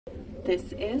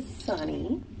this is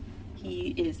Sunny.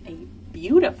 He is a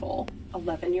beautiful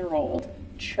 11-year-old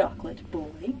chocolate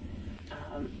boy.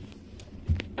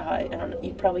 I don't know,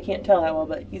 you probably can't tell that well,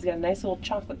 but he's got a nice little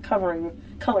chocolate coloring,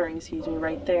 excuse me,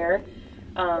 right there.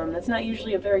 That's not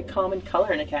usually a very common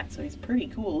color in a cat, so he's pretty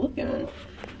cool looking.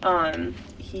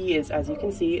 He is, as you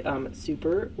can see,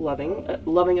 super loving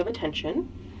of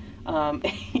attention.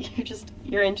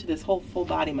 You're into this whole full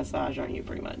body massage, aren't you,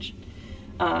 pretty much?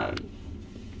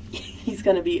 He's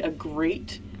gonna be a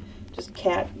great just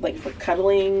cat, like, for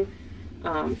cuddling,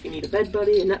 if you need a bed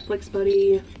buddy, a Netflix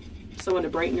buddy, someone to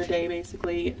brighten your day,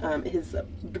 basically. His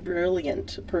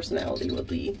brilliant personality will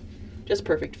be just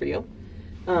perfect for you.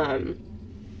 And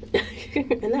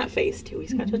that face too,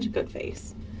 he's got such a good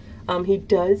face. He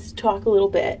does talk a little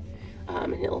bit,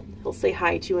 and he'll say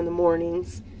hi to you in the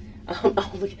mornings.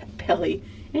 Oh, look at that belly.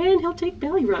 And he'll take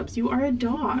belly rubs. You are a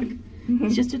dog.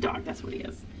 He's just a dog, that's what he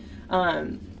is.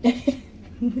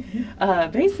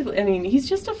 Basically, I mean, he's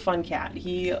just a fun cat.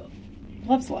 He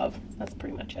loves love. That's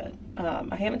pretty much it.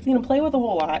 I haven't seen him play with a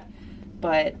whole lot,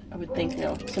 but I would think, you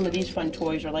know, some of these fun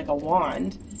toys are like a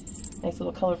wand. Nice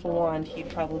little colorful wand. He'd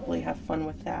probably have fun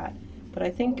with that. But I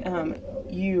think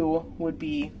you would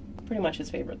be pretty much his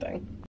favorite thing.